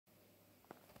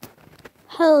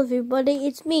Hello everybody,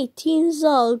 it's me, Teen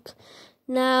Zog.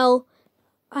 Now,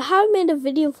 I haven't made a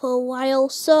video for a while,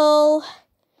 so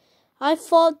I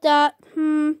thought that,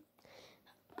 might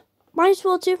as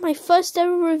well do my first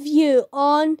ever review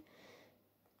on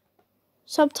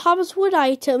some Thomas Wood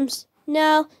items.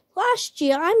 Now, last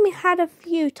year, I had a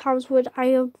few Thomas Wood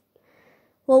items.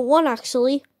 Well, one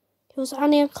actually. It was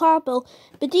Annie and Clarabelle.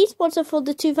 But these ones are for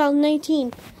the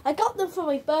 2018. I got them for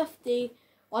my birthday.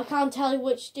 Well, I can't tell you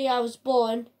which day I was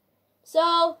born.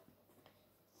 So,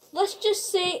 let's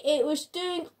just say it was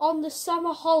during on the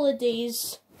summer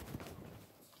holidays.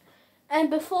 And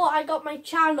before I got my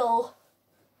channel.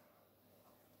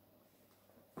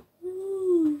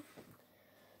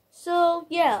 So,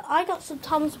 yeah, I got some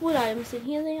Thomas Wood items and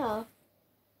here they are.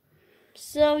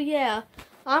 So, yeah,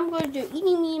 I'm going to do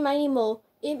Eeny, Meeny, Miny, Mo.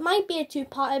 It might be a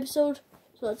two-part episode,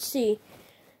 so let's see.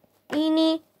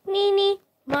 Eeny, Meeny,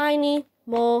 Miny,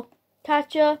 Mo.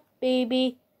 Catch a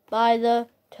baby by the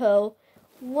toe.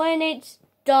 When it's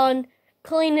done,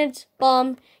 clean its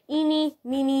bum. Eeny,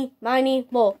 Meeny, Miny,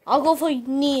 Mo. I'll go for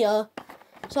Nia.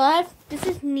 So this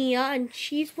is Nia, and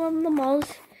she's one of the moms.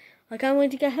 I can't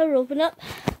wait to get her open up.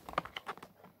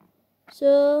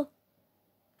 So,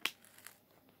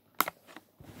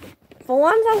 for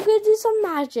once, I'm going to do some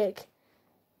magic.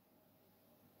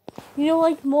 You know,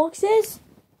 like Morg says,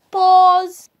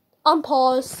 pause,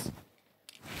 unpause.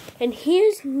 And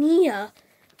here's Nia.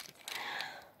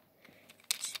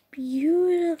 It's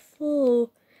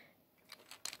beautiful.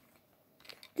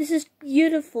 This is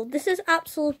beautiful. This is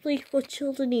absolutely what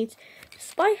children need.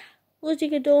 Despite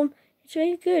losing a dome, it's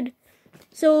very good.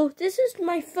 So this is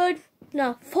my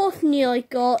fourth Nia I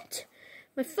got.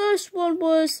 My first one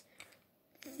was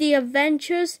The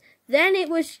Adventures. Then it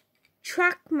was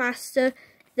Trackmaster.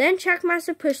 Then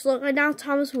Trackmaster Pushlock, and now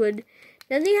Thomas Wood.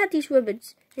 Then they had these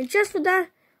ribbons, and just for that,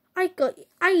 I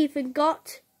even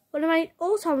got one of my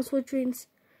old Thomas Wood dreams.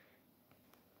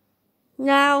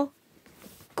 Now,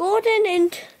 Gordon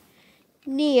and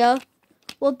Nia.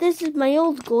 Well, this is my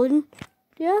old Gordon.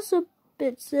 There's some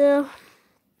bits there,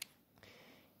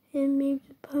 and maybe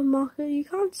the pen marker. You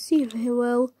can't see very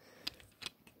well.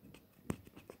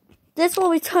 This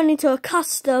one we turn into a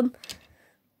custom.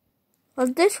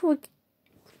 And this one.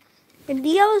 And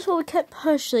the others will kept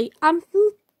Hershey. I'm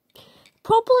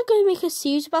probably going to make a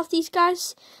series about these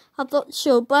guys. I'm not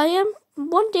sure, but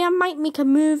one day I might make a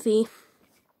movie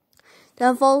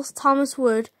that involves Thomas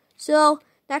Wood. So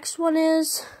next one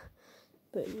is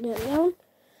putting it down.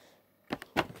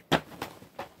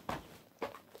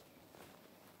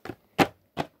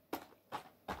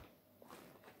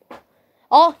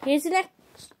 Oh, here's the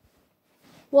next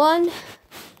one.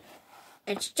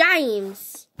 It's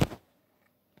James.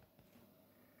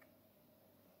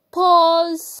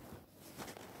 Pause,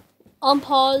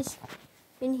 unpause,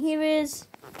 and here is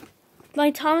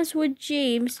my Thomas Wood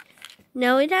James.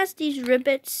 Now it has these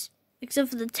ribbons, except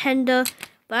for the tender,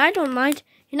 but I don't mind.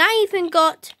 And I even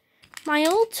got my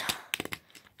old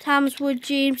Thomas Wood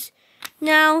James.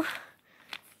 Now,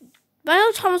 my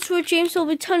old Thomas Wood James will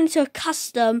be turned into a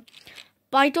custom,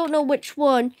 but I don't know which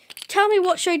one. Tell me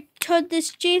what should I turn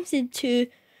this James into.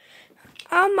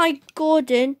 And my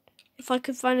Gordon, if I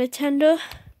could find a tender.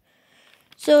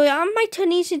 So I might turn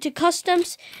these into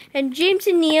customs, and James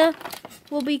and Nia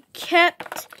will be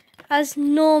kept as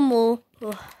normal.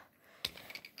 Ugh.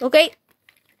 Okay,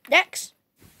 next.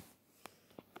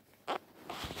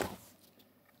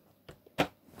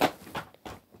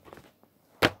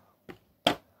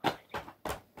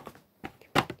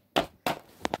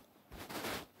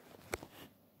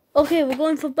 Okay, we're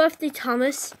going for Birthday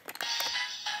Thomas.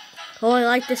 Oh, I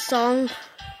like this song.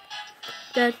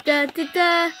 Da da da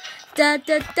da. Da,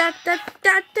 da, da, da,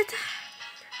 da, da, da.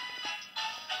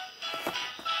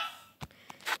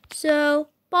 So,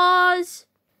 pause,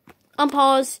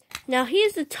 unpause. Now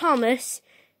here's the Thomas.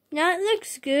 Now it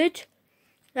looks good.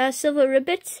 Silver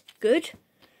ribbons, good.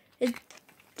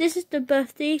 This is the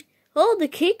birthday. Oh, the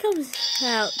cake comes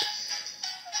out.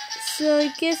 So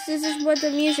I guess this is where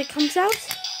the music comes out.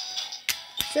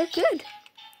 So good.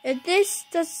 And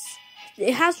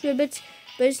it has ribbons,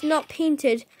 but it's not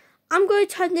painted. I'm going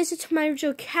to turn this into my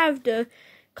original character.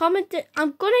 I'm going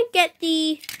to get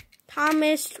the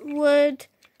Thomas Wood,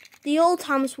 the old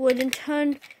Thomas Wood,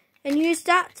 and use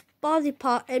that body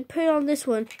part and put it on this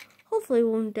one. Hopefully it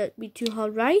won't be too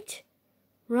hard, right?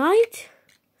 Right?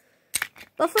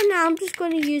 But for now, I'm just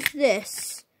going to use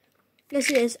this. This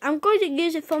is. I'm going to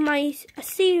use it for a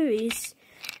series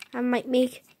I might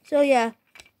make. So yeah,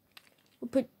 we'll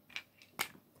put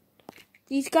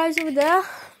these guys over there.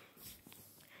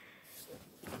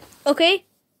 Okay.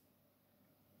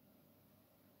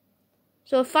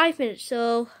 So 5 minutes,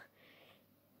 so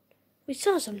we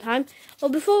still have some time.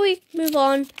 Well, before we move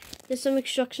on, there's some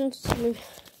instructions.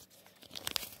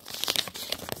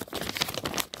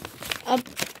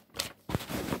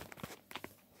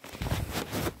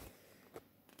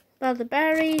 About the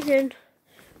berries, and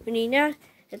we need that.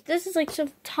 This is like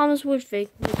some Thomas Wood thing.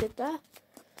 We did that.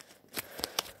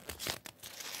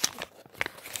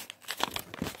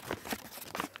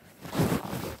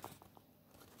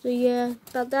 So yeah,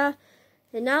 about that.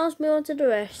 And now let's move on to the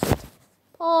rest.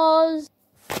 Pause.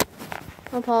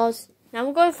 I'll pause. Now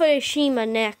we're going for a Shima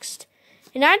next.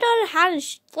 And I don't have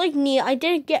like Nia, I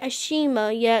didn't get a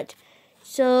Shima yet.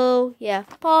 So yeah,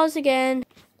 pause again.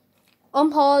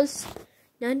 Unpause.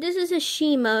 Now this is a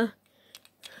Shima.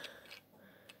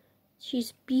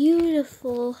 She's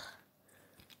beautiful.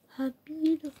 Her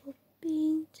beautiful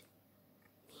paint.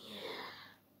 Yeah.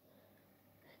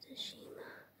 That's a Shima.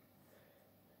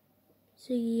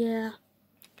 So yeah.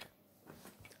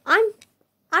 I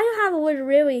don't have a Wooden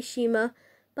Railway Shima,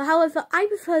 but however I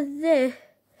prefer this.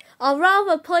 I'd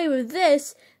rather play with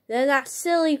this than that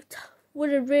silly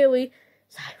Wooden Railway.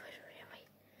 Sorry, Wooden Railway.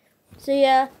 So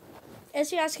yeah,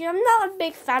 as you're asking, I'm not a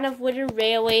big fan of Wooden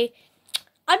Railway.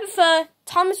 I prefer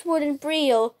Thomas Wood and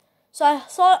Brio. So I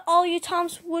saw all you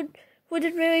Thomas Wood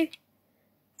Wooden Railway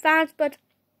fans, but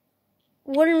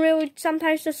Wooden Railway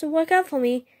sometimes doesn't work out for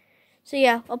me. So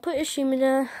yeah, I'll put a Shima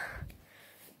there.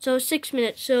 So 6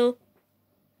 minutes. So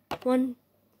 1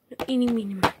 eeny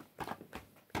meeny miny.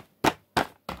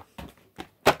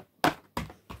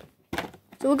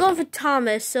 So we're going for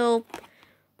Thomas. So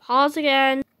pause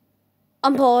again.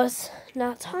 Unpause.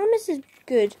 Now Thomas is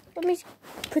good. Let me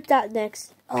put that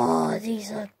next. Oh,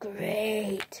 these are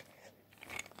great.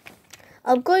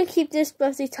 I'm going to keep this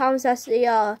birthday Thomas as they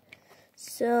are.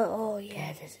 So, oh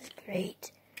yeah, this is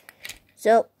great.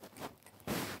 So,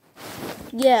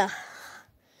 yeah.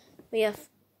 We have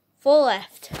 4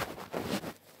 left.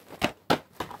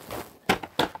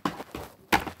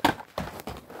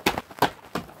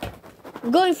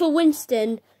 I'm going for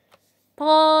Winston.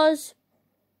 Pause.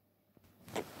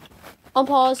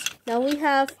 Unpause. Now we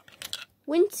have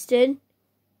Winston.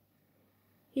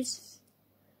 He's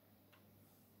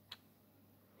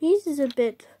a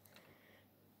bit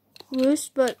loose,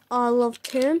 but I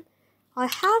loved him. I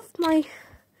have my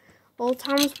old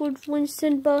Thomas Wood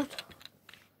Winston, but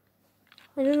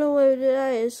I don't know where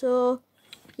that is. So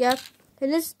yeah,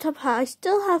 and this top hat. I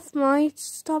still have my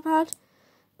top hat.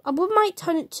 I might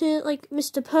turn it to like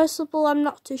Mr. Percival. I'm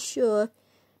not too sure,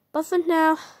 but for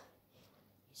now,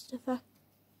 Mr.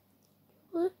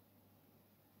 What?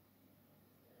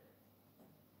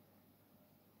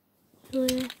 So,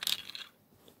 yeah.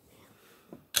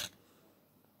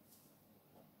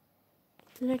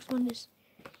 The next one is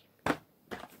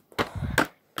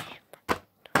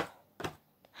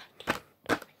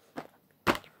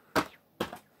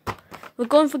we're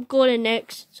going for Gordon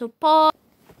next. So pause.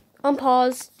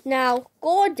 Unpause. Now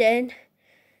Gordon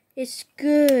is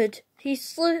good. He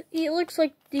looks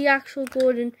like the actual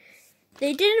Gordon.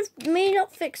 They may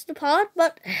not fix the part,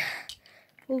 but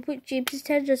we'll put James's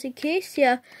 10 just in case.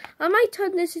 Yeah, I might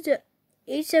turn this into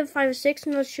 8756.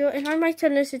 I'm not sure, and I might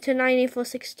turn this into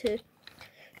 98462.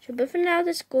 So, but for now,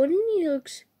 this Gordon, he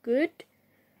looks good.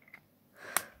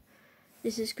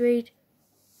 This is great.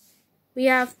 We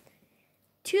have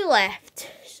 2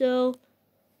 left. So,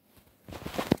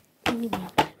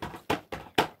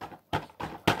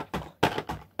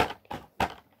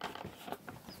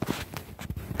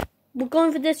 we're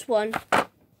going for this one.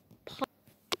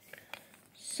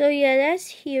 So yeah, that's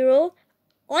Hero.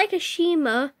 Like a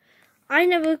Shima, I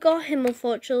never got him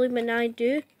unfortunately, but now I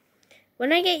do.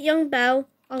 When I get Young Bell,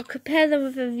 I'll compare them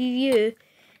with a review.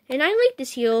 And I like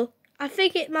this hero. I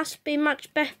think it must be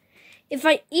much better. If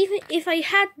I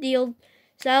had the old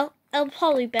Cell, it'll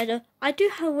probably be better. I do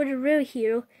have a real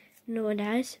hero. No one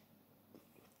has.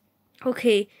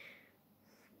 Okay,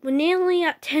 we're nearly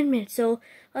at 10 minutes, so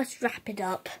let's wrap it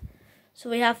up. So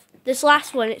we have this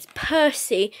last one. It's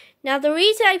Percy. Now the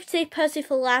reason I say Percy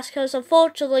for last, because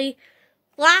unfortunately,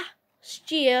 last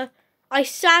year I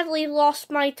sadly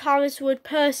lost my Thomas Wood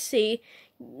Percy.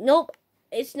 Nope,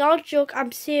 it's not a joke.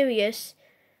 I'm serious.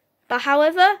 But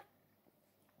however,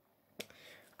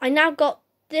 I now got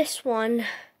this one,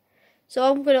 so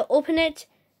I'm gonna open it.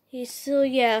 So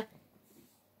yeah,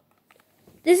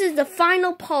 this is the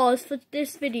final pause for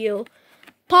this video.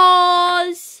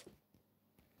 Pause.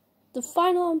 The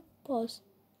final pause.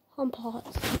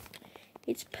 Unpause.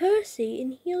 It's Percy,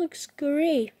 and he looks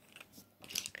great.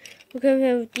 We're going to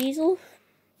have Diesel.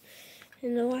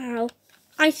 And wow.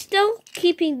 I'm still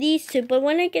keeping these two, but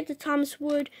when I get the Thomas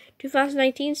Wood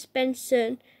 2019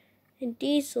 Spencer and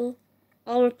Diesel.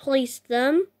 I'll replace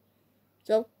them.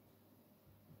 So,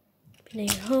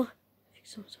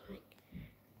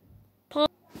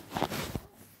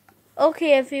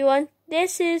 okay, everyone.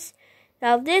 This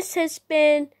has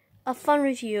been a fun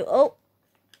review.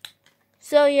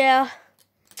 So yeah,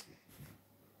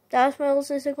 that's my little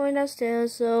sister going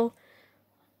downstairs. So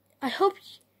I hope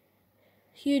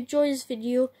you enjoy this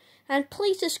video, and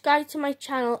please subscribe to my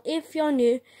channel if you're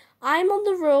new. I'm on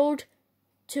the road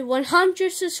to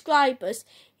 100 subscribers,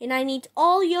 and I need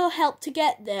all your help to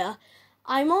get there.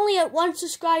 I'm only at 1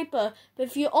 subscriber, but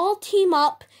if you all team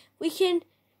up, we can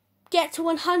get to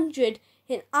 100,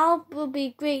 and I will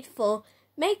be grateful.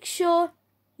 Make sure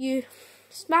you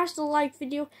smash the like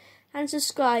video and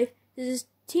subscribe. This is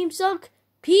Team Zug.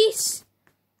 Peace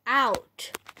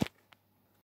out.